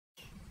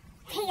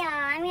Hey y'all,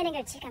 I'm gonna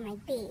go check on my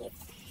bees.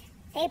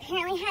 They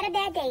apparently had a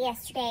bad day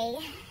yesterday.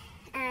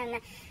 I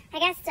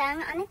got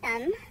stung on the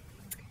thumb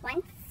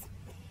once.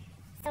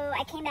 So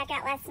I came back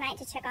out last night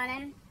to check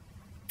on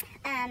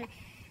them.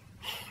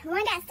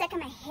 One got stuck in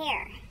my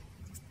hair.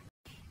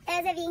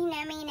 Those of you who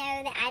know me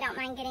know that I don't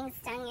mind getting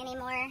stung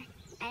anymore.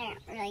 I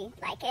don't really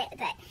like it,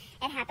 but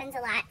it happens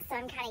a lot, so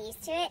I'm kind of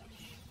used to it.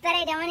 But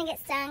I don't want to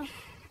get stung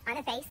on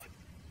the face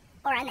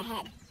or on the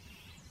head.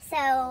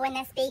 So when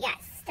this bee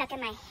got stuck in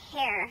my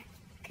hair,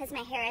 because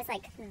my hair is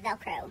like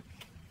Velcro,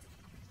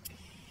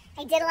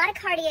 I did a lot of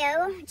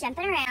cardio,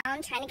 jumping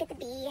around, trying to get the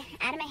bee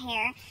out of my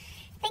hair. I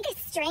think I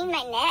strained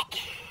my neck,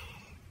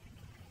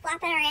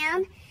 flopping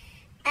around,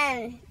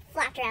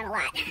 flopped around a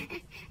lot.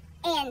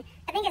 And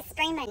I think I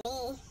sprained my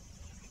knee,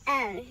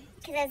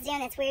 because I was doing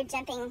this weird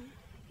jumping,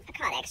 I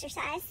call it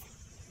exercise,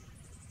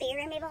 bee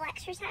removal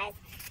exercise.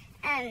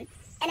 And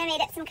I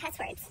made up some cuss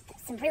words,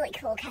 some really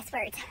cool cuss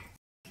words.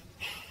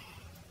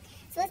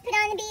 So let's put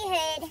on the bee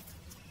hood,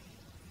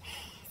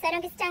 so I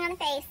don't get stung on the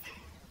face.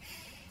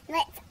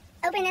 Let's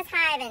open this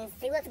hive and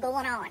see what's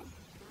going on.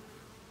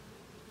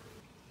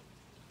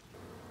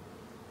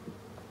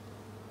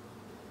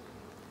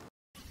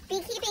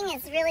 Beekeeping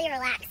is really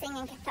relaxing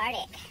and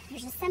cathartic.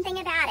 There's just something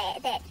about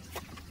it that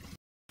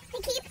they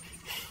keep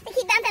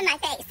bumping my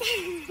face.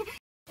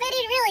 But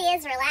it really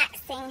is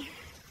relaxing.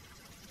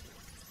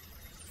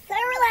 So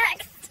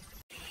relaxed.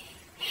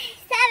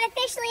 So I've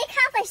officially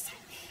accomplished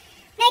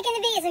making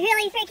the bees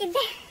really freaking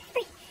mad.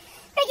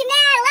 I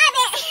love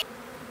it.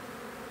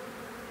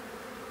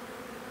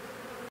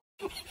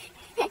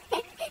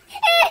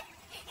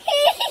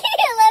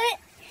 I love it.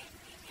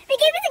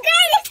 Beekeeping's the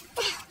greatest.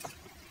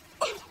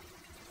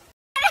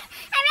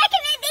 I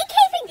recommend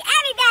beekeeping to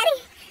everybody.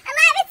 I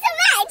love it so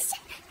much.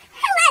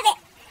 I love it.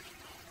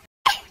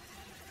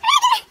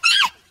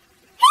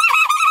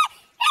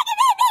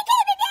 Recommend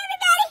beekeeping to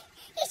everybody.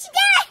 You should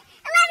do it.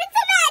 I love it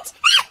so much.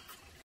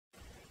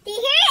 Do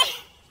you hear it?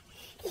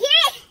 Do you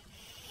hear it?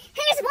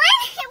 There's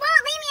one. It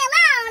won't leave me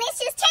alone. It's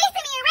just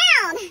chasing me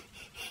around.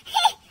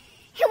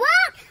 It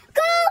won't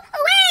go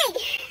away.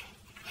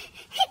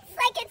 It's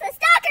like it's a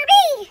stalker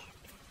bee.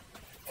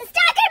 It's a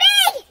stalker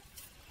bee.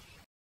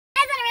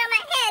 Buzzing around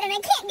my head and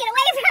I can't get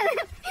away from him.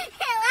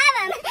 I love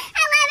him.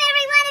 I love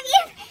every one of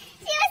you.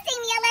 If you don't see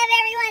me, I love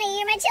every one of you.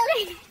 You're my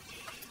children.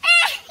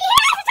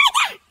 It's right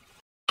there.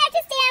 I have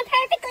to stand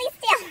perfectly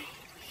still.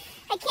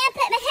 I can't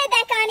put my hood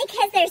back on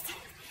because there's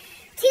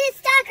two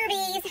stalker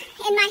bees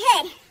in my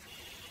hood.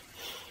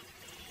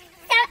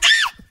 So,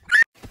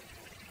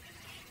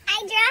 I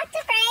dropped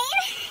a frame,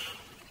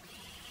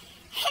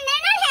 and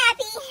they're not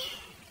happy.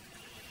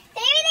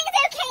 But everything's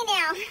okay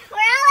now.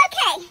 We're all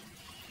okay.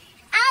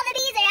 All the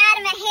bees are out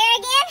of my hair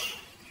again,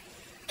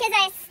 because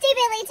I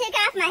stupidly took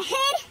off my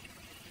hood,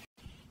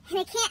 and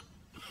I can't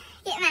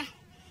get my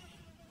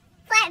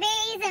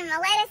blackberries and my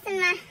lettuce and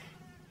my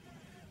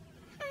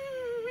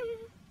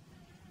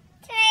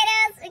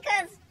tomatoes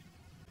because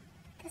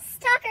the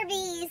stalker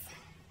bees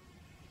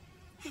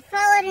have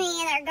followed me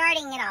and they're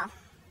guarding it all.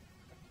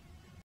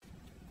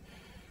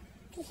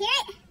 Do you hear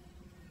it?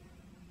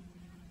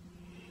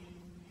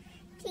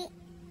 Do you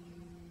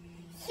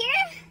hear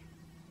them?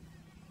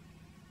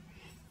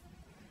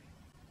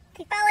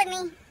 They followed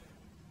me.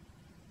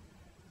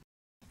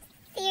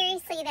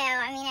 Seriously though,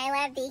 I mean, I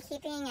love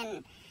beekeeping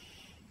and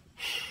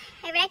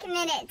I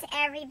recommend it to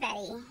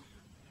everybody.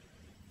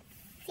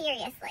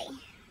 Seriously.